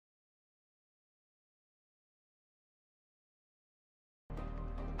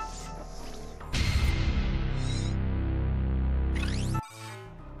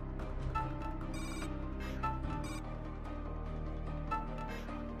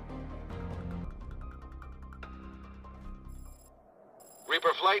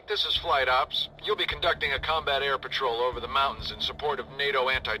Reaper Flight, this is Flight Ops. You'll be conducting a combat air patrol over the mountains in support of NATO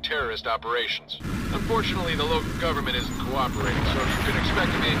anti-terrorist operations. Unfortunately, the local government isn't cooperating, so you can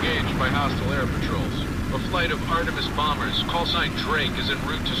expect to be engaged by hostile air patrols. A flight of Artemis bombers, call sign Drake, is en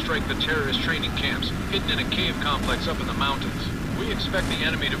route to strike the terrorist training camps, hidden in a cave complex up in the mountains. We expect the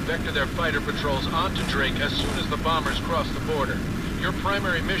enemy to vector their fighter patrols onto Drake as soon as the bombers cross the border. Your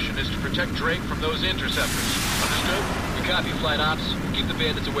primary mission is to protect Drake from those interceptors. Understood? We copy, Flight Ops. Keep the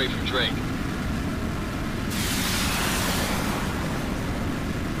bandits away from Drake.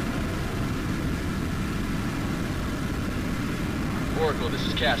 Oracle, this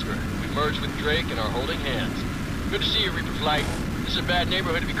is Casper. We've merged with Drake and are holding hands. Good to see you, Reaper Flight. This is a bad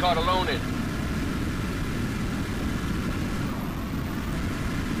neighborhood to be caught alone in.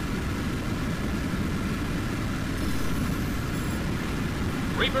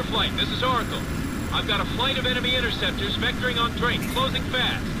 Reaper Flight, this is Oracle. I've got a flight of enemy interceptors vectoring on Drake, closing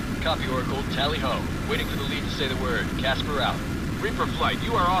fast. Copy, Oracle. Tally-ho. Waiting for the lead to say the word. Casper out. Reaper Flight,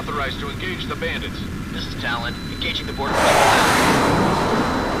 you are authorized to engage the bandits. This is Talon. Engaging the border flight.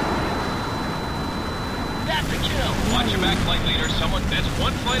 That's a kill! Watch your back, flight leader. That's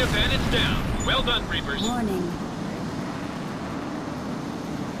one flight of bandits down. Well done, Reapers. Warning.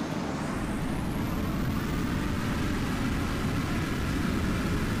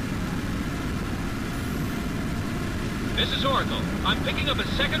 This is Oracle. I'm picking up a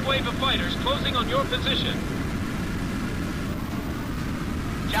second wave of fighters closing on your position.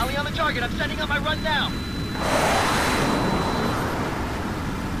 Tally on the target. I'm setting up my run now.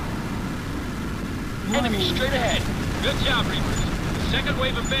 Enemy straight ahead. Good job, Reapers. The second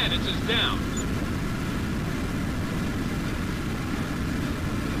wave of bandits is down.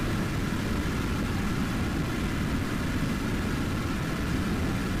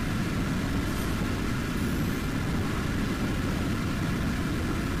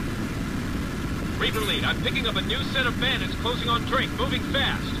 Reaper lead, I'm picking up a new set of bandits closing on Drake, moving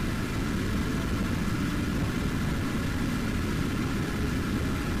fast.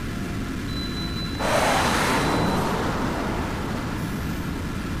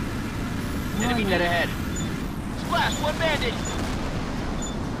 Enemy dead ahead. Splash, one bandit!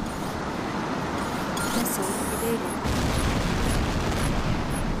 Missile evaded.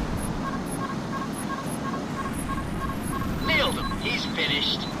 Nailed him. He's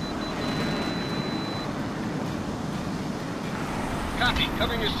finished. Copy.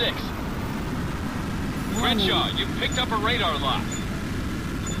 Covering your 6. Crenshaw, you've picked up a radar lock.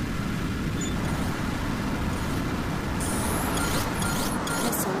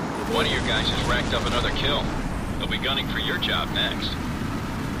 Missile evaded. One of your guys has racked up another kill. They'll be gunning for your job next.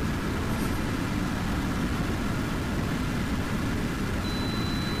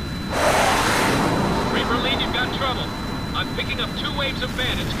 Reaper lead, you've got trouble. I'm picking up 2 waves of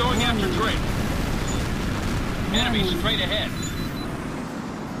bandits going after Drake. Enemy straight ahead.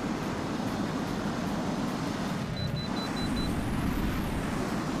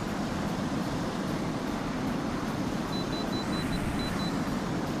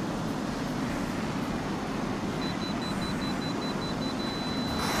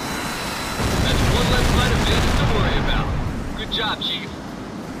 Good job, Chief.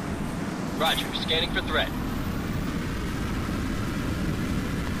 Roger, scanning for threat.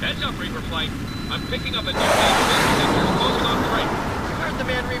 Heads up, Reaper Flight. I'm picking up a new wave of interceptors closing on Drake. You heard the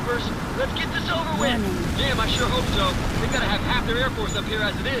man, Reapers. Let's get this over with. Damn, I sure hope so. They've got to have half their Air Force up here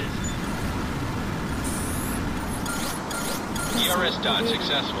as it is. ERS dodge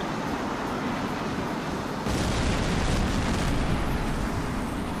successful.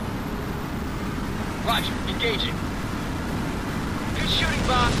 Roger, engaging. Good shooting,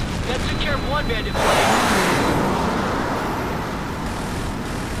 boss. That took care of one bandit flight.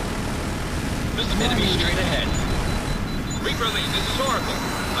 There's some enemy straight ahead. Reaper lead, this is Oracle.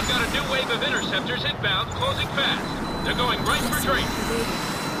 I've got a new wave of interceptors inbound, closing fast. They're going right for Drake.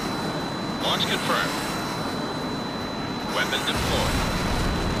 Launch confirmed. Weapon deployed.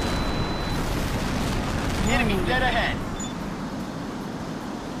 Enemy dead ahead.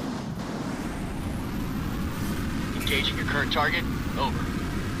 Engaging your current target. Over.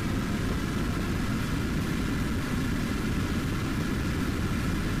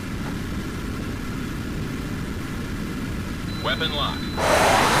 Weapon locked.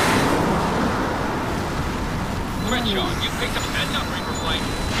 Crenshaw, you picked up heads up, Reaper Flight.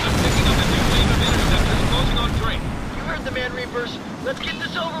 I'm picking up a new wave of interceptors closing on Drake. You heard the man, Reapers. Let's get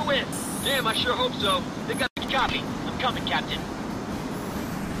this over with. Damn, I sure hope so. They've got to copy. I'm coming, Captain.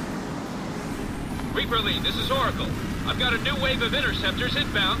 Reaper lead, this is Oracle. I've got a new wave of interceptors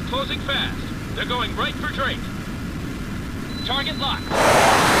inbound, closing fast. They're going right for Drake. Target locked.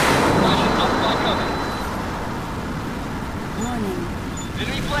 Russian up coming. Warning.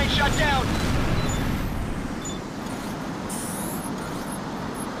 Enemy plane shot down.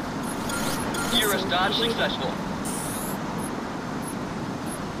 Eurus dodge successful.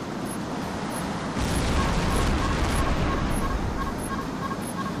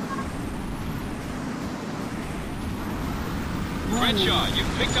 Crenshaw,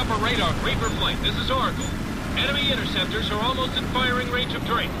 you've picked up a radar. Reaper flight, this is Oracle. Enemy interceptors are almost in firing range of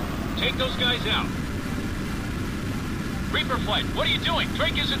Drake. Take those guys out. Reaper flight, what are you doing?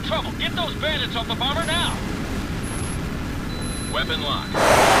 Drake is in trouble. Get those bandits off the bomber now. Weapon locked.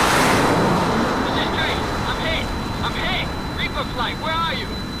 This is Drake. I'm hit. Reaper flight, where are you?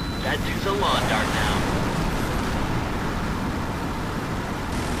 That dude's a lawn dart now.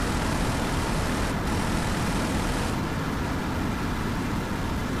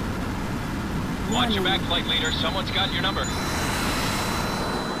 Watch your back, flight leader. Someone's got your number.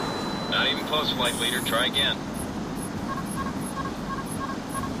 Not even close, flight leader. Try again.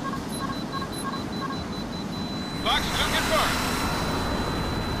 Fox 2 confirmed.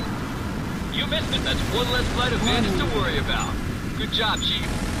 You missed it. That's one less flight of bandits to worry about. Good job, Chief.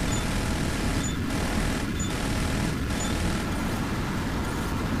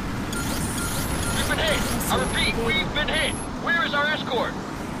 We've been hit. I repeat, we've been hit. Where is our escort?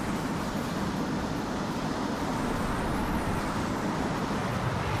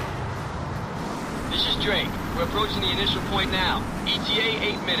 This is Drake. We're approaching the initial point now. ETA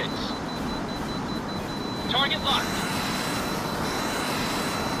 8 minutes. Target locked.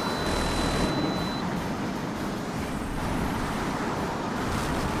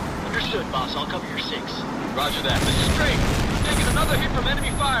 Understood, boss. I'll cover your 6. Roger that. This is Drake. We're taking another hit from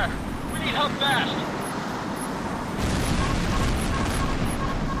enemy fire. We need help fast.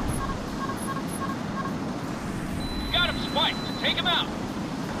 You got him spiked. Take him out.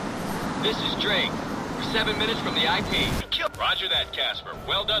 This is Drake. We're 7 minutes from the IP. Roger that, Casper.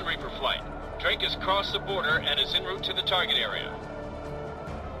 Well done, Reaper flight. Drake has crossed the border and is en route to the target area.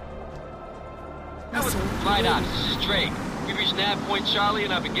 That was Flight Ops. This is Drake. We reached Nav Point Charlie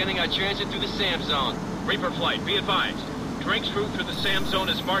and are beginning our transit through the SAM zone. Reaper flight, be advised. Drake's route through the SAM zone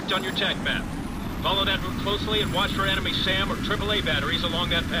is marked on your tech map. Follow that route closely and watch for enemy SAM or AAA batteries along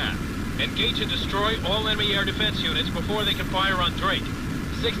that path. Engage and destroy all enemy air defense units before they can fire on Drake.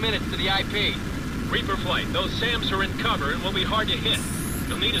 6 minutes to the IP. Reaper flight, those SAMs are in cover and will be hard to hit.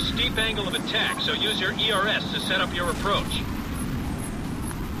 You'll need a steep angle of attack, so use your ERS to set up your approach.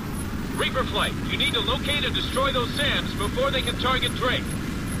 Reaper flight, you need to locate and destroy those SAMs before they can target Drake.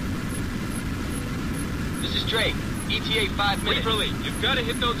 This is Drake. ETA 5 minutes. Reaper lead, you've got to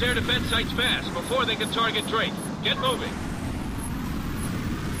hit those air defense sites fast before they can target Drake. Get moving.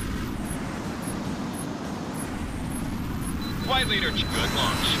 Flight leader, good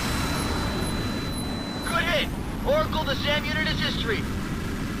launch. Good hit. Oracle, the SAM unit is history.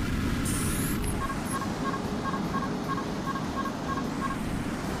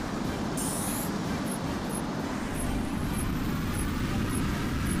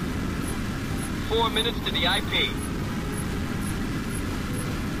 Four minutes to the IP.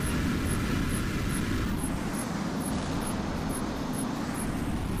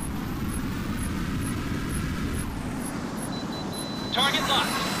 Target locked.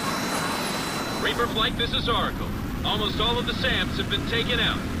 Reaper flight, this is Oracle. Almost all of the SAMs have been taken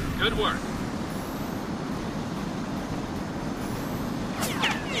out. Good work.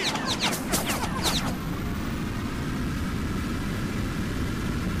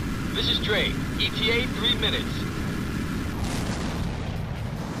 This is Drake. ETA 3 minutes.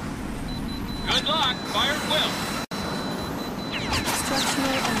 Good luck. Fire at will. Structural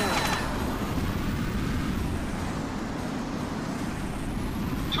alert.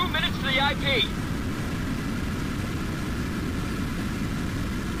 2 minutes to the IP.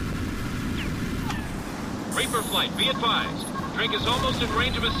 Reaper flight, be advised. Drake is almost in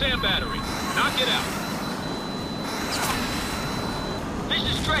range of a SAM battery. Knock it out. This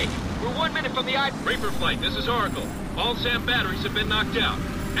is Drake. We're 1 minute from the IP. Reaper flight, this is Oracle. All SAM batteries have been knocked out.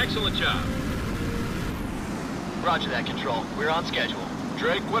 Excellent job. Roger that, Control. We're on schedule.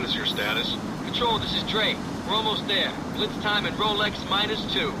 Drake, what is your status? Control, this is Drake. We're almost there. Blitz time and Rolex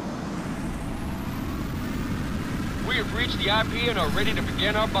 -2. We have reached the IP and are ready to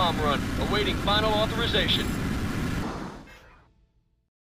begin our bomb run, awaiting final authorization.